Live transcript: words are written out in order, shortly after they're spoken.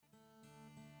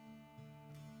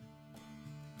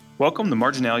Welcome to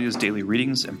Marginalia's Daily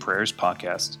Readings and Prayers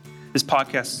podcast. This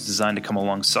podcast is designed to come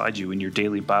alongside you in your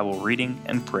daily Bible reading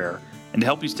and prayer and to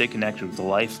help you stay connected with the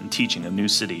life and teaching of New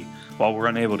City while we're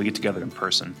unable to get together in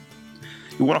person.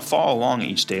 You want to follow along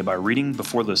each day by reading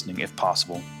before listening if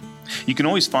possible. You can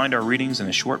always find our readings in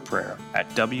a short prayer at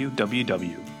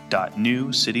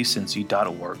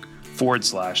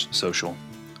www.newcitycincy.org/social.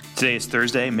 Today is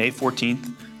Thursday, May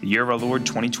 14th, the year of our Lord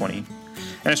 2020,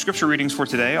 and our scripture readings for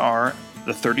today are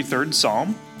the 33rd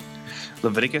Psalm,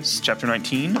 Leviticus chapter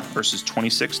 19, verses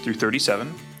 26 through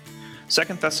 37, 2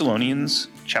 Thessalonians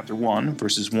chapter 1,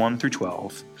 verses 1 through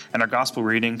 12, and our gospel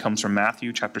reading comes from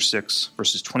Matthew chapter 6,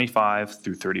 verses 25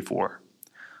 through 34.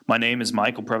 My name is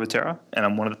Michael Prevotera, and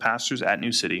I'm one of the pastors at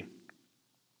New City.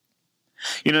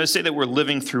 You know, to say that we're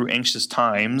living through anxious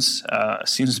times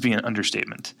seems to be an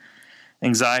understatement.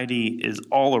 Anxiety is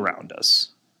all around us.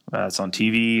 It's on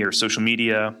TV or social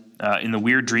media, in the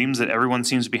weird dreams that everyone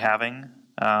seems to be having.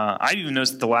 I've even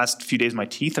noticed that the last few days my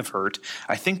teeth have hurt,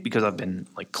 I think because I've been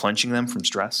clenching them from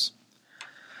stress.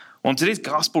 Well, in today's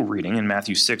gospel reading in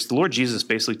Matthew 6, the Lord Jesus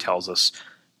basically tells us,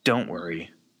 don't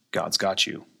worry, God's got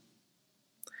you.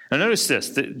 Now notice this,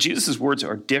 that Jesus' words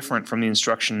are different from the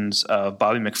instructions of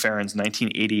Bobby McFerrin's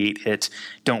 1988 hit,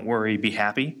 Don't Worry, Be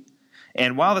Happy.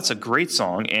 And while that's a great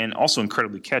song and also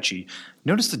incredibly catchy,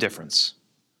 notice the difference.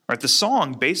 Right, the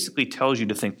song basically tells you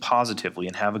to think positively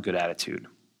and have a good attitude.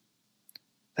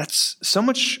 That's so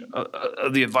much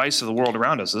of the advice of the world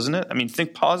around us, isn't it? I mean,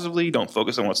 think positively, don't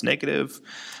focus on what's negative.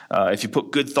 If you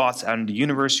put good thoughts out into the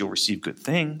universe, you'll receive good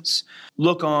things.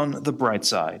 Look on the bright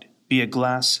side. Be a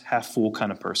glass half full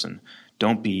kind of person.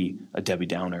 Don't be a Debbie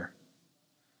Downer.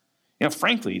 You know,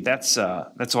 frankly, that's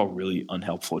all really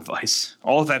unhelpful advice.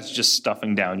 All of that's just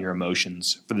stuffing down your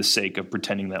emotions for the sake of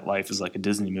pretending that life is like a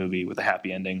Disney movie with a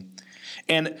happy ending.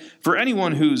 And for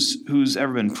anyone who's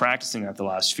ever been practicing that the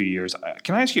last few years,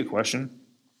 can I ask you a question?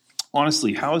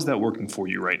 Honestly, how is that working for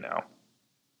you right now?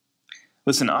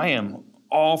 Listen, I am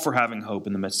all for having hope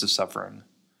in the midst of suffering.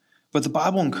 But the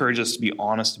Bible encourages us to be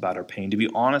honest about our pain, to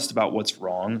be honest about what's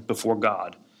wrong before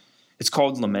God. It's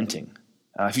called lamenting.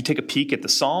 If you take a peek at the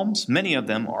Psalms, many of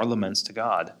them are laments to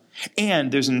God.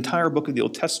 And there's an entire book of the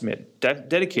Old Testament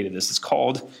dedicated to this. It's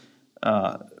called,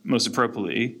 most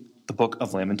appropriately, the Book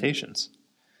of Lamentations.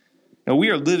 Now, we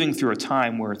are living through a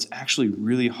time where it's actually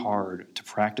really hard to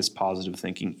practice positive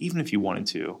thinking, even if you wanted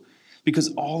to.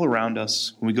 Because all around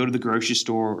us, when we go to the grocery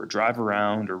store or drive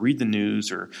around or read the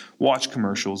news or watch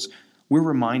commercials, we're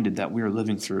reminded that we are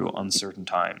living through uncertain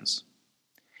times.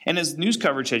 And as news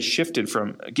coverage has shifted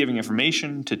from giving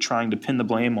information to trying to pin the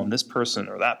blame on this person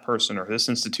or this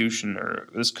institution or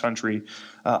this country,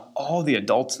 all the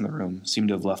adults in the room seem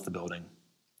to have left the building.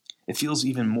 It feels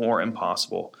even more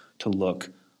impossible to look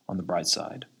on the bright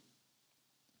side,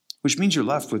 which means you're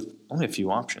left with only a few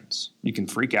options. You can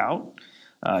freak out,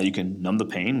 you can numb the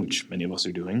pain, which many of us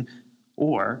are doing,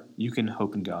 or you can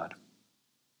hope in God.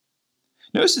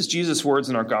 Notice Jesus'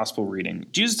 words in our gospel reading.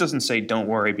 Jesus doesn't say, don't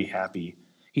worry, be happy.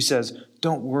 He says,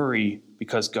 don't worry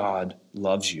because God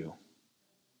loves you.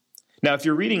 Now, if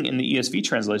you're reading in the ESV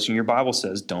translation, your Bible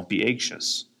says, don't be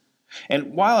anxious.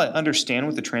 And while I understand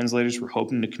what the translators were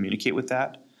hoping to communicate with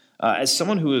that, as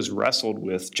someone who has wrestled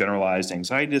with generalized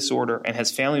anxiety disorder and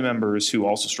has family members who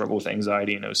also struggle with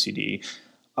anxiety and OCD,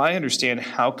 I understand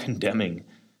how condemning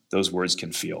those words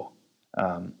can feel.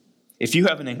 If you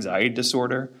have an anxiety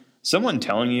disorder, someone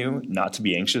telling you not to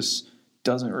be anxious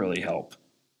doesn't really help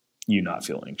you not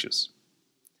feel anxious.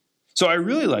 So I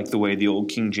really like the way the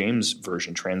old King James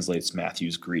Version translates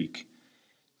Matthew's Greek.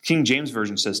 King James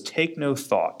Version says, take no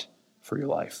thought for your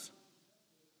life.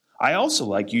 I also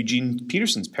like Eugene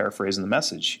Peterson's paraphrase in the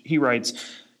Message. He writes,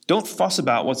 don't fuss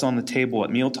about what's on the table at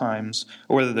mealtimes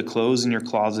or whether the clothes in your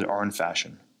closet are in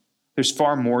fashion. There's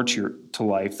far more to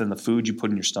life than the food you put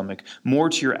in your stomach,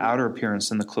 more to your outer appearance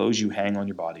than the clothes you hang on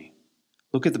your body.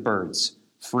 Look at the birds,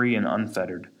 free and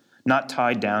unfettered, not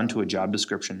tied down to a job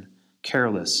description,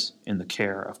 careless in the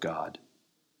care of God.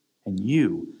 And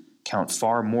you count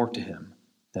far more to him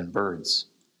than birds.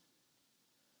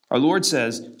 Our Lord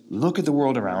says, look at the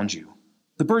world around you.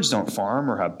 The birds don't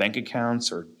farm or have bank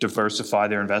accounts or diversify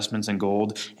their investments in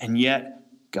gold, and yet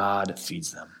God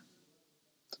feeds them.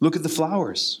 Look at the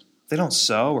flowers. They don't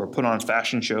sew or put on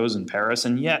fashion shows in Paris,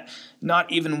 and yet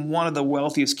not even one of the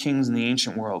wealthiest kings in the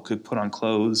ancient world could put on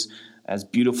clothes as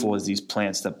beautiful as these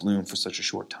plants that bloom for such a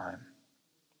short time.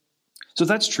 So if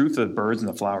that's true for the birds and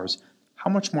the flowers, how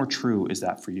much more true is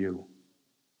that for you?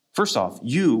 First off,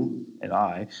 you and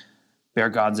I bear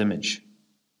God's image.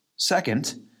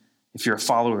 Second, If you're a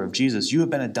follower of Jesus, you have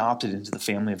been adopted into the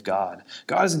family of God.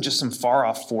 God isn't just some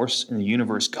far-off force in the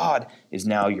universe. God is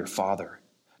now your Father.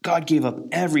 God gave up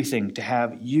everything to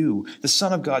have you. The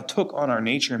Son of God took on our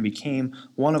nature and became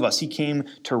one of us. He came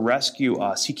to rescue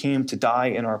us. He came to die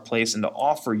in our place and to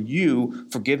offer you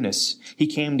forgiveness. He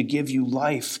came to give you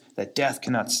life that death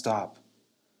cannot stop.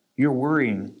 Your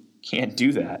worrying can't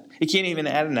do that. It can't even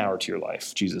add an hour to your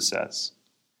life, Jesus says.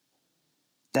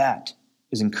 That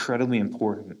is incredibly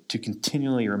important to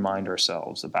continually remind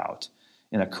ourselves about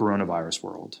in a coronavirus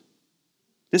world.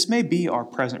 This may be our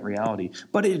present reality,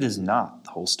 but it is not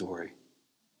the whole story.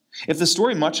 If the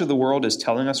story much of the world is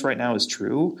telling us right now is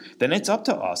true, then it's up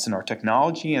to us and our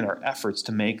technology and our efforts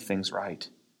to make things right.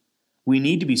 We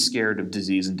need to be scared of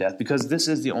disease and death because this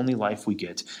is the only life we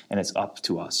get, and it's up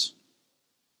to us.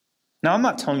 Now, I'm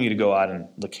not telling you to go out and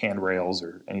lick handrails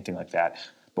or anything like that,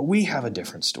 but we have a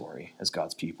different story as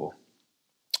God's people.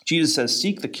 Jesus says,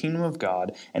 seek the kingdom of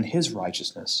God and his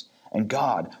righteousness, and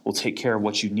God will take care of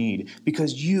what you need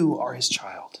because you are his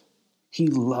child. He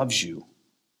loves you.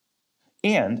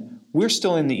 And we're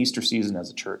still in the Easter season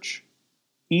as a church.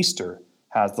 Easter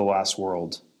has the last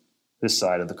word this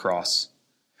side of the cross.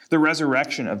 The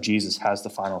resurrection of Jesus has the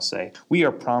final say. We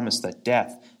are promised that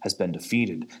death has been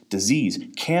defeated, disease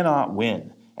cannot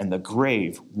win, and the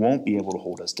grave won't be able to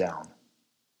hold us down.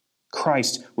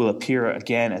 Christ will appear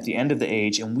again at the end of the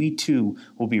age, and we too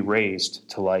will be raised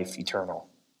to life eternal.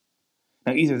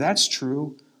 Now, either that's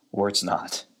true or it's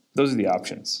not. Those are the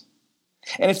options.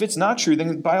 And if it's not true,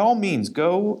 then by all means,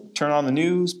 go turn on the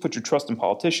news, put your trust in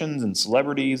politicians and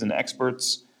celebrities and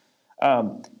experts.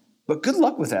 But good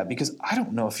luck with that, because I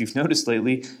don't know if you've noticed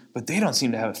lately, but they don't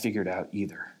seem to have it figured out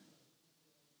either.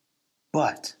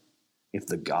 But if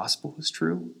the gospel is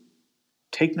true,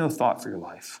 take no thought for your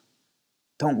life.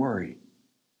 Don't worry.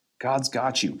 God's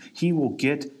got you. He will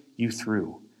get you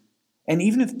through. And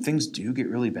even if things do get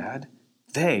really bad,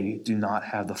 they do not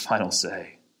have the final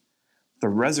say. The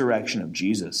resurrection of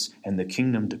Jesus and the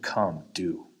kingdom to come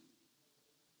do.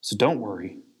 So don't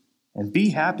worry and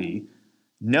be happy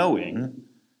knowing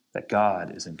that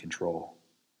God is in control.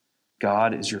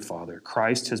 God is your Father.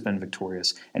 Christ has been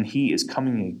victorious, and he is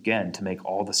coming again to make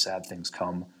all the sad things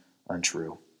come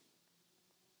untrue.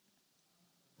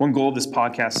 One goal of this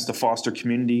podcast is to foster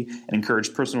community and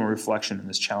encourage personal reflection in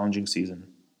this challenging season.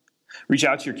 Reach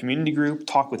out to your community group,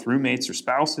 talk with roommates or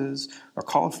spouses, or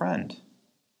call a friend.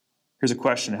 Here's a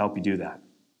question to help you do that.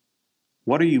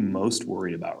 What are you most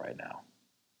worried about right now?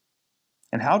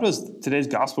 And how does today's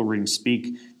gospel reading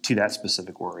speak to that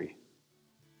specific worry?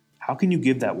 How can you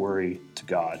give that worry to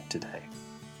God today?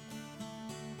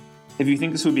 If you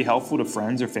think this would be helpful to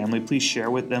friends or family, please share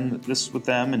this with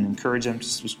them and encourage them to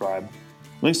subscribe.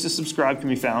 Links to subscribe can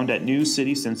be found at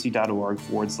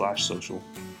newcitycincy.org/social.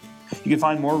 You can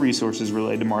find more resources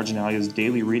related to Marginalia's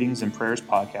daily readings and prayers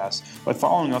podcast by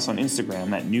following us on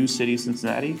Instagram at New City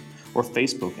Cincinnati or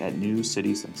Facebook at New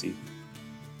City Cincy.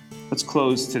 Let's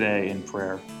close today in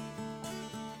prayer.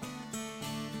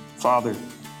 Father,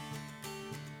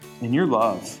 in your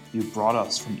love, you brought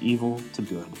us from evil to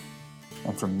good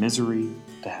and from misery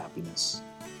to happiness.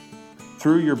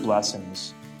 Through your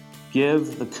blessings,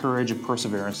 give the courage of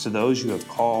perseverance to those you have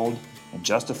called and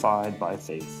justified by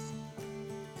faith.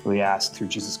 We ask through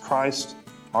Jesus Christ,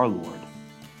 our Lord.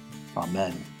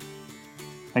 Amen.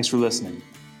 Thanks for listening.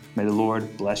 May the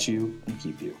Lord bless you and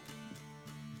keep you.